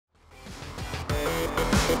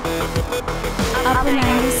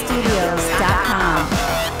Upper90studios.com.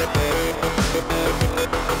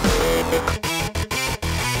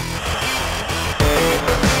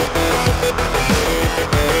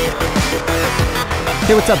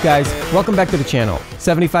 Hey, what's up guys? Welcome back to the channel.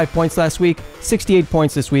 75 points last week, 68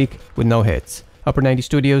 points this week with no hits. Upper 90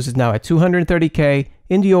 Studios is now at 230k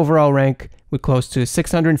in the overall rank with close to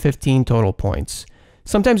 615 total points.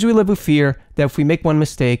 Sometimes we live with fear that if we make one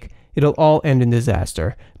mistake, it'll all end in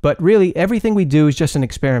disaster. But really, everything we do is just an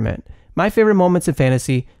experiment. My favorite moments in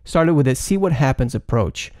fantasy started with a see what happens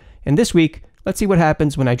approach. And this week, let's see what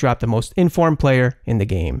happens when I drop the most informed player in the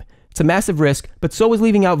game. It's a massive risk, but so was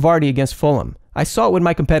leaving out Vardy against Fulham. I saw what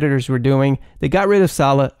my competitors were doing. They got rid of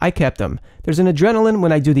Salah, I kept him. There's an adrenaline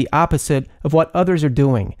when I do the opposite of what others are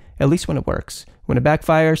doing, at least when it works. When it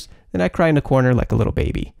backfires, then I cry in the corner like a little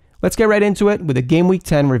baby. Let's get right into it with a Game Week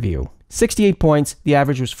 10 review. 68 points, the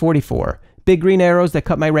average was 44. Big green arrows that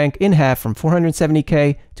cut my rank in half from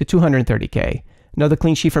 470k to 230k. Another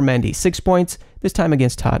clean sheet for Mendy, 6 points, this time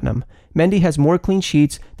against Tottenham. Mendy has more clean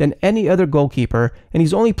sheets than any other goalkeeper, and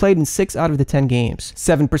he's only played in 6 out of the 10 games.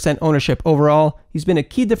 7% ownership overall. He's been a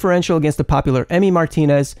key differential against the popular Emi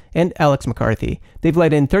Martinez and Alex McCarthy. They've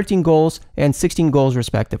let in 13 goals and 16 goals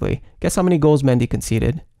respectively. Guess how many goals Mendy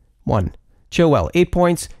conceded? 1. Chilwell, 8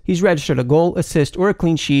 points. He's registered a goal, assist, or a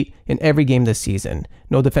clean sheet in every game this season.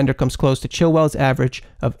 No defender comes close to Chilwell's average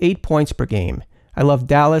of 8 points per game. I love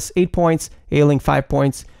Dallas, 8 points, Ayling 5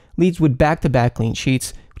 points, leads with back-to-back clean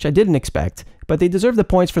sheets, which I didn't expect, but they deserve the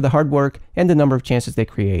points for the hard work and the number of chances they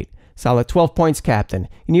create. Salah, 12 points, captain.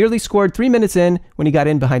 He nearly scored 3 minutes in when he got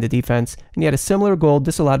in behind the defense, and he had a similar goal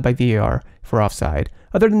disallowed by VAR for offside.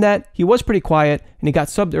 Other than that, he was pretty quiet, and he got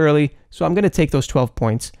subbed early, so I'm going to take those 12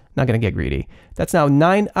 points. Not going to get greedy. That's now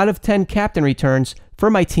 9 out of 10 captain returns for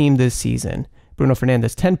my team this season. Bruno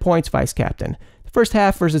Fernandes, 10 points, vice-captain. The first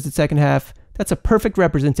half versus the second half, that's a perfect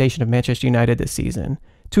representation of Manchester United this season.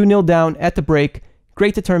 2-0 down at the break,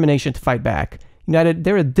 great determination to fight back. United,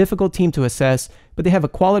 they're a difficult team to assess, but they have a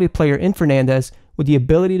quality player in Fernandes with the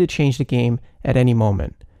ability to change the game at any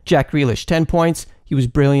moment. Jack Grealish, 10 points. He was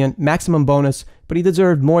brilliant, maximum bonus, but he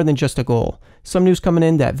deserved more than just a goal. Some news coming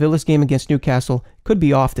in that Villa's game against Newcastle could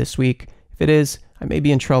be off this week. If it is, I may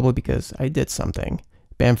be in trouble because I did something.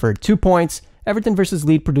 Bamford, 2 points. Everton versus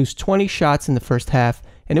Leeds produced 20 shots in the first half,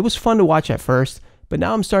 and it was fun to watch at first, but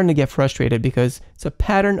now I'm starting to get frustrated because it's a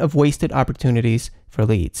pattern of wasted opportunities for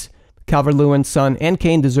Leeds. Calvert-Lewin, Son, and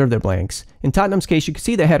Kane deserve their blanks. In Tottenham's case, you could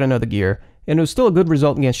see they had another gear, and it was still a good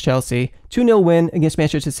result against Chelsea. 2-0 win against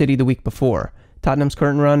Manchester City the week before. Tottenham's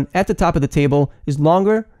current run at the top of the table is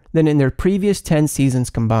longer than in their previous 10 seasons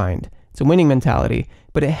combined. It's a winning mentality,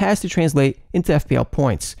 but it has to translate into FPL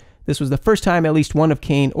points. This was the first time at least one of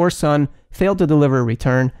Kane or Son failed to deliver a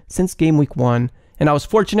return since Game Week 1, and I was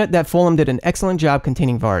fortunate that Fulham did an excellent job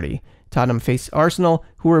containing Vardy. Tottenham faced Arsenal,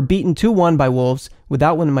 who were beaten 2-1 by Wolves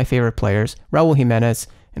without one of my favorite players, Raul Jimenez,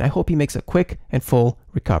 and I hope he makes a quick and full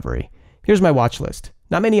recovery. Here's my watch list.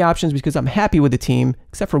 Not many options because I'm happy with the team,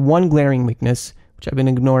 except for one glaring weakness, which I've been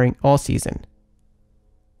ignoring all season.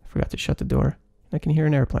 I forgot to shut the door. I can hear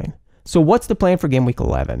an airplane. So what's the plan for Game Week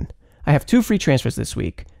 11? I have 2 free transfers this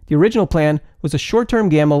week. The original plan was a short-term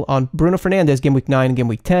gamble on Bruno Fernandes Game Week 9 and Game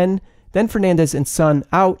Week 10, then Fernandes and Son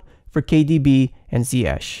out for KDB and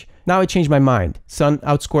Ziyech. Now I changed my mind. Son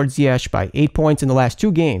outscored Ziyech by 8 points in the last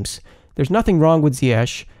 2 games. There's nothing wrong with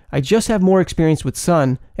Ziyech. I just have more experience with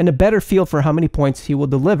Son and a better feel for how many points he will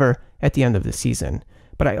deliver at the end of the season.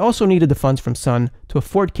 But I also needed the funds from Son to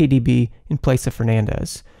afford KDB in place of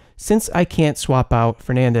Fernandes. Since I can't swap out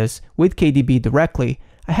Fernandes with KDB directly,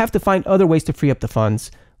 I have to find other ways to free up the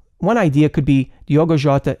funds. One idea could be Diogo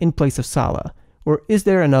Jota in place of Salah. Or is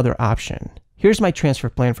there another option? Here's my transfer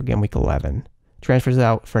plan for Game Week 11. Transfers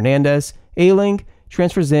out Fernandes, Ayling,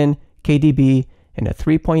 transfers in KDB, and a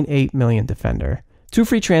 3.8 million defender. 2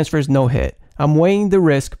 free transfers, no hit. I'm weighing the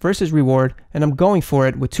risk versus reward, and I'm going for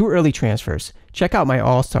it with 2 early transfers. Check out my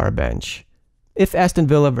all-star bench. If Aston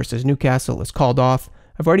Villa versus Newcastle is called off,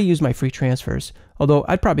 I've already used my free transfers, although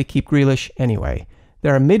I'd probably keep Grealish anyway.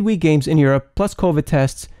 There are midweek games in Europe, plus COVID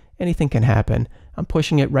tests. Anything can happen. I'm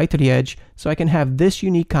pushing it right to the edge so I can have this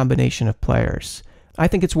unique combination of players. I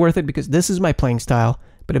think it's worth it because this is my playing style,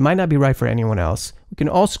 but it might not be right for anyone else. We can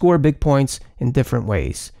all score big points in different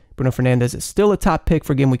ways. Bruno Fernandes is still a top pick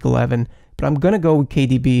for Game Week 11, but I'm going to go with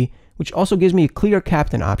KDB, which also gives me a clear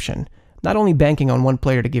captain option. Not only banking on one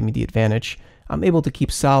player to give me the advantage, I'm able to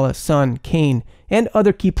keep Salah, Son, Kane, and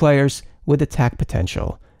other key players with attack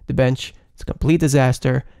potential. The bench is a complete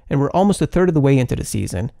disaster, and we're almost a third of the way into the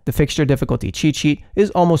season. The fixture difficulty cheat sheet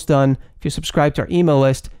is almost done. If you're subscribed to our email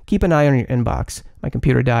list, keep an eye on your inbox. My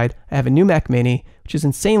computer died. I have a new Mac Mini, which is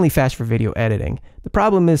insanely fast for video editing. The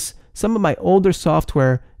problem is some of my older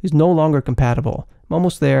software is no longer compatible. I'm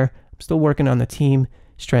almost there. I'm still working on the team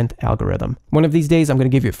strength algorithm. One of these days, I'm going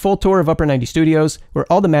to give you a full tour of Upper 90 Studios, where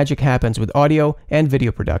all the magic happens with audio and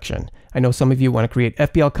video production. I know some of you want to create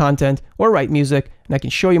FPL content or write music, and I can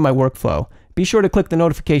show you my workflow. Be sure to click the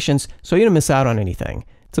notifications so you don't miss out on anything.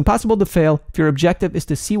 It's impossible to fail if your objective is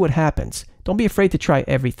to see what happens. Don't be afraid to try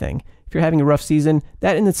everything. If you're having a rough season,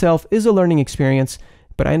 that in itself is a learning experience,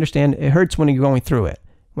 but I understand it hurts when you're going through it.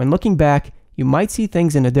 When looking back, you might see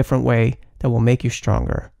things in a different way that will make you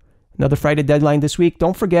stronger. Another Friday deadline this week.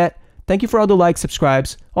 Don't forget. Thank you for all the likes,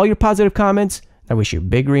 subscribes, all your positive comments. I wish you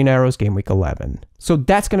big green arrows game week 11. So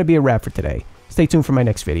that's going to be a wrap for today. Stay tuned for my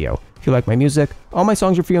next video. If you like my music, all my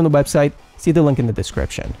songs are free on the website. See the link in the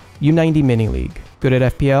description. U90 Mini League. Good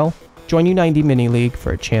at FPL? Join U90 Mini League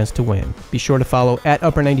for a chance to win. Be sure to follow at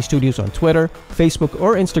Upper 90 Studios on Twitter, Facebook,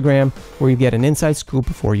 or Instagram, where you get an inside scoop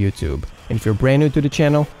before YouTube. And if you're brand new to the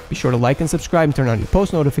channel, be sure to like and subscribe and turn on your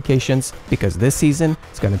post notifications, because this season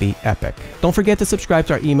is going to be epic. Don't forget to subscribe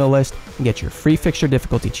to our email list and get your free fixture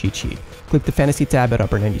difficulty cheat sheet. Click the fantasy tab at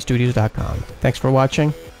upper90studios.com. Thanks for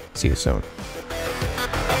watching. See you soon.